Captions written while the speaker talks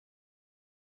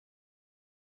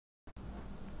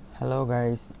Hello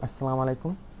guys, assalamu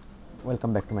alaikum.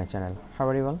 Welcome back to my channel. How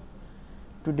are you all?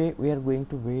 Today we are going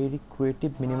to very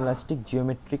creative minimalistic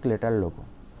geometric letter logo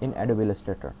in Adobe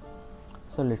Illustrator.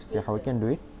 So let's see how we can do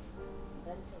it.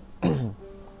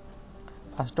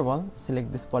 First of all,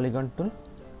 select this polygon tool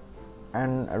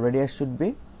and radius should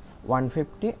be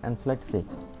 150 and select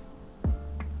 6.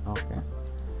 Okay.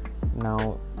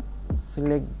 Now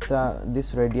select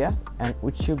this radius and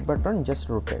with shift button just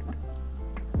rotate.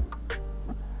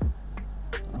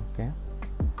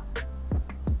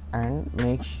 And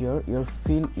make sure your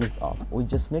fill is off. We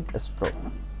just need a stroke.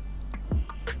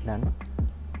 Done.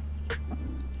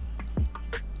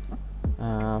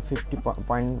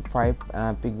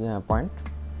 50.5 point.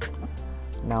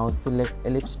 Now select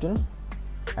ellipse tool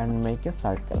and make a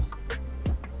circle.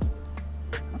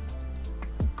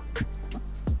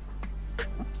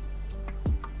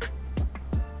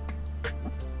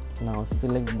 Now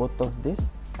select both of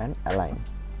this and align.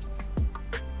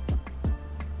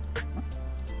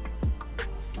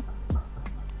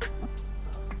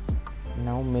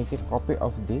 Now make a copy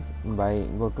of this by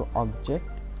go to object,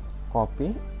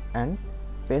 copy and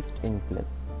paste in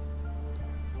place.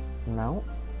 Now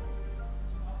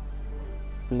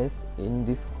place in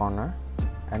this corner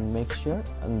and make sure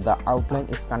the outline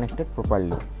is connected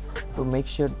properly. To make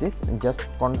sure this, just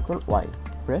Ctrl Y,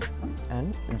 press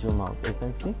and zoom out. You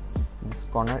can see this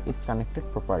corner is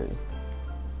connected properly.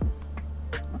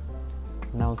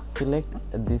 Now select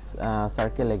this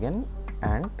circle again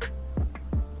and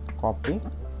copy,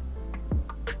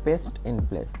 paste in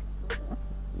place.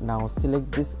 Now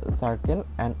select this circle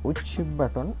and with shift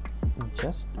button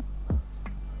just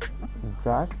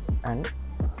drag and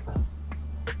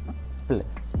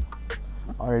place.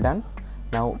 All done.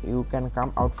 Now you can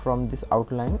come out from this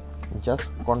outline,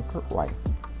 just Ctrl Y.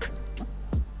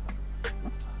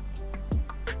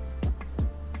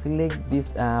 Select this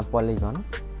polygon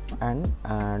and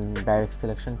direct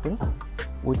selection tool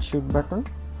with shift button,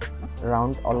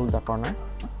 round all the corner.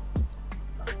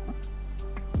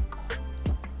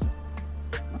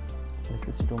 This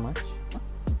is too much.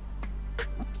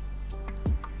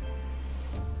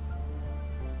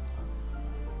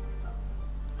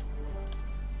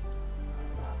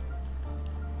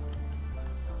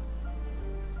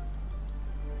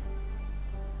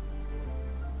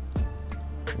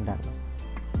 Done.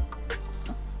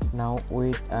 Now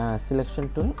with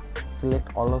selection tool, select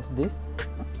all of this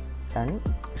and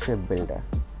shape builder.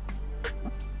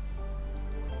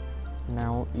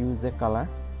 Now use a color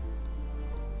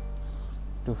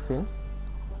to fill.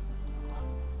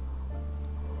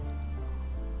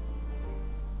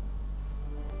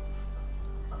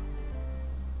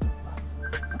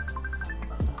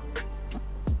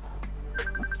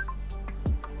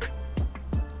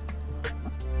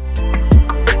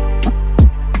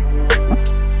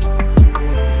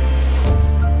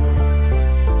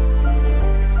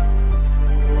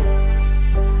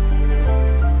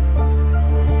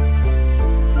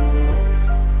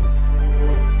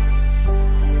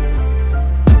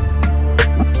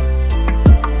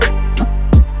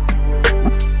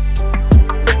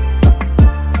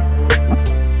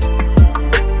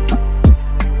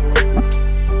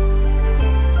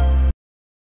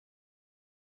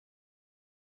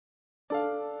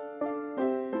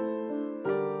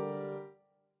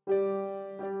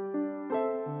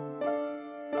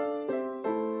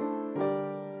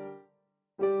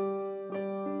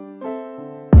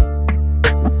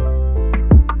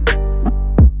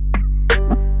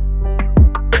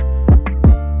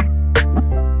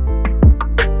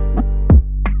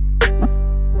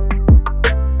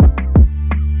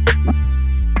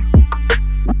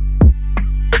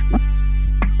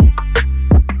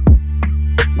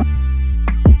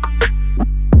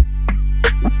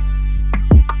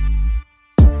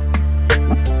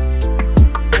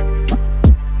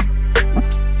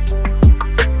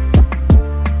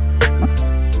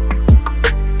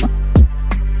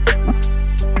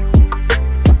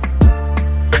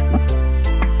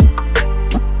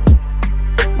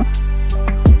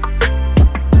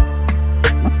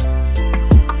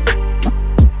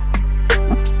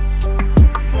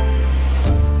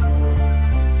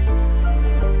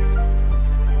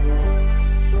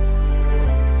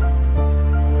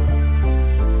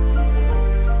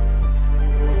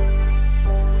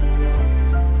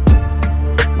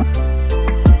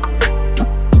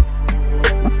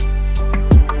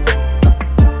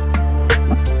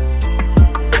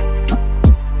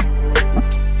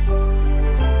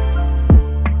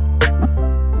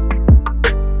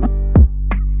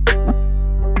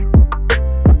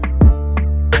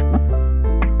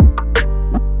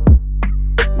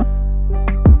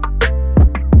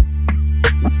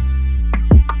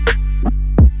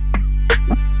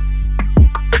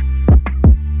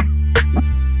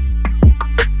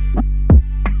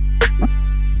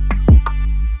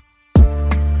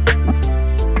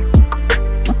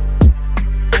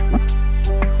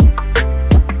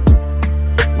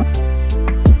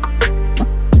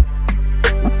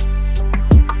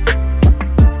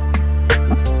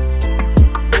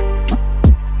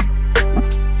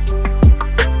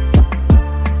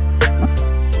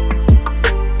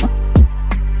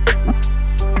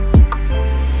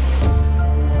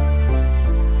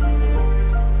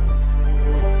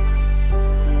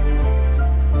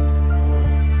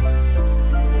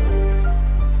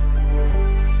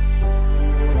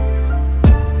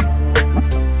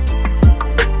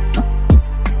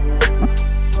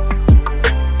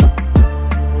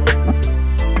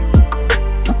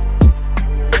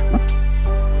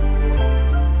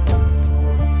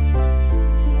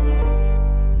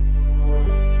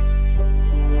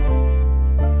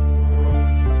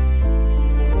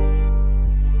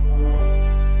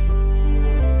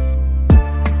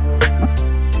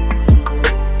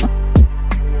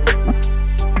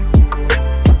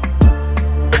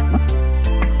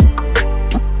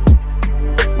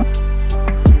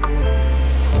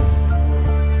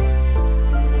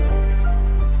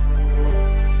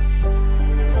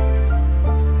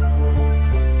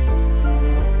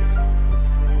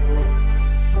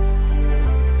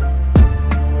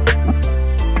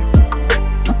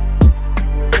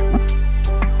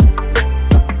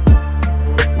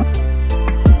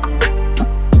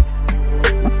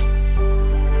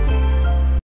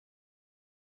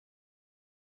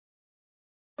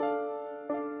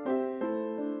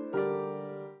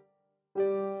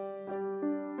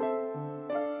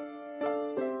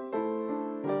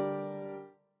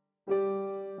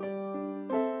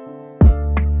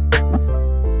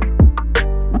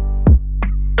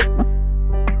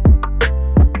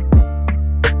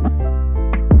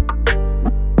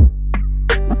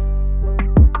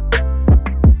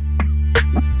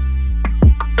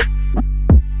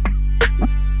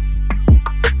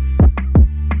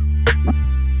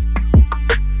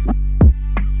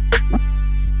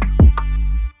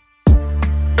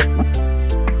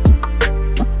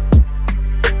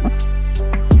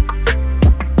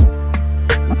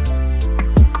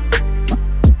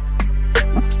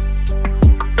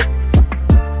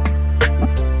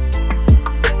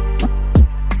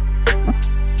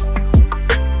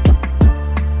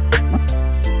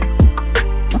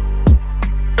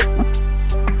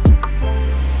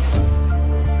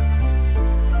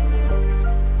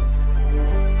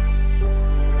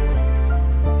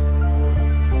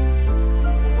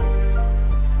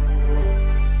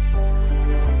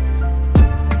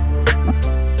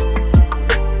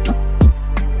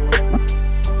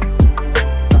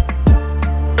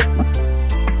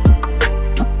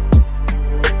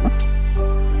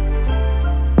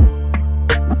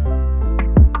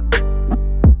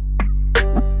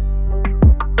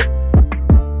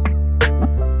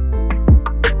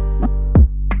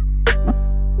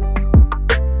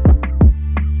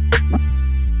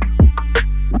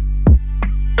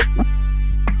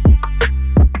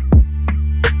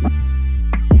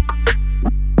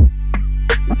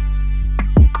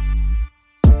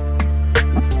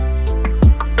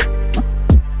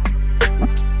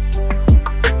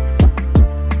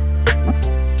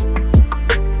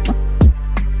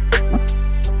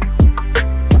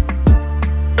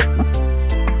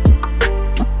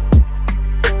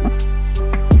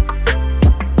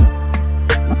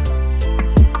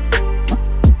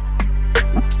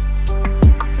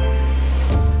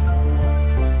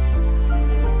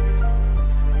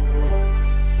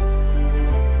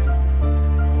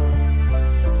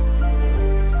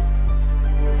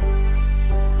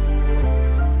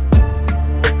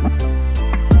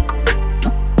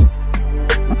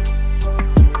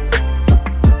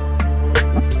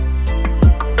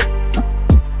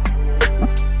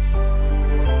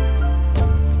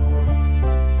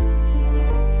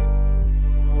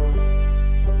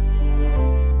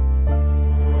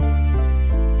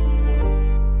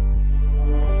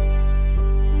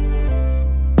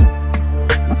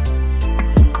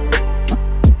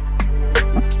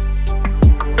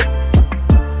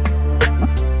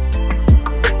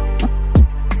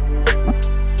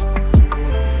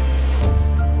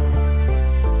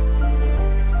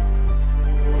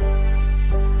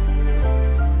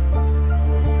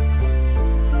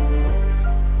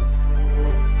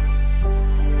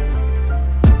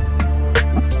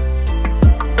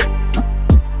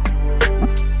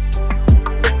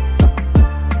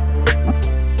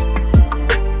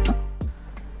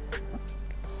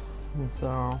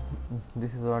 So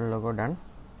this is our logo done.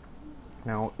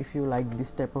 Now if you like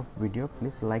this type of video,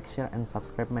 please like, share and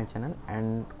subscribe my channel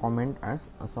and comment us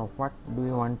so what do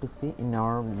you want to see in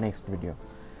our next video,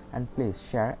 and please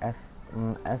share as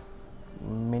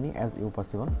many as you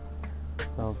possible.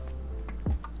 So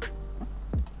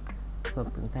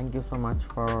thank you so much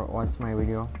for watching my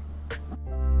video.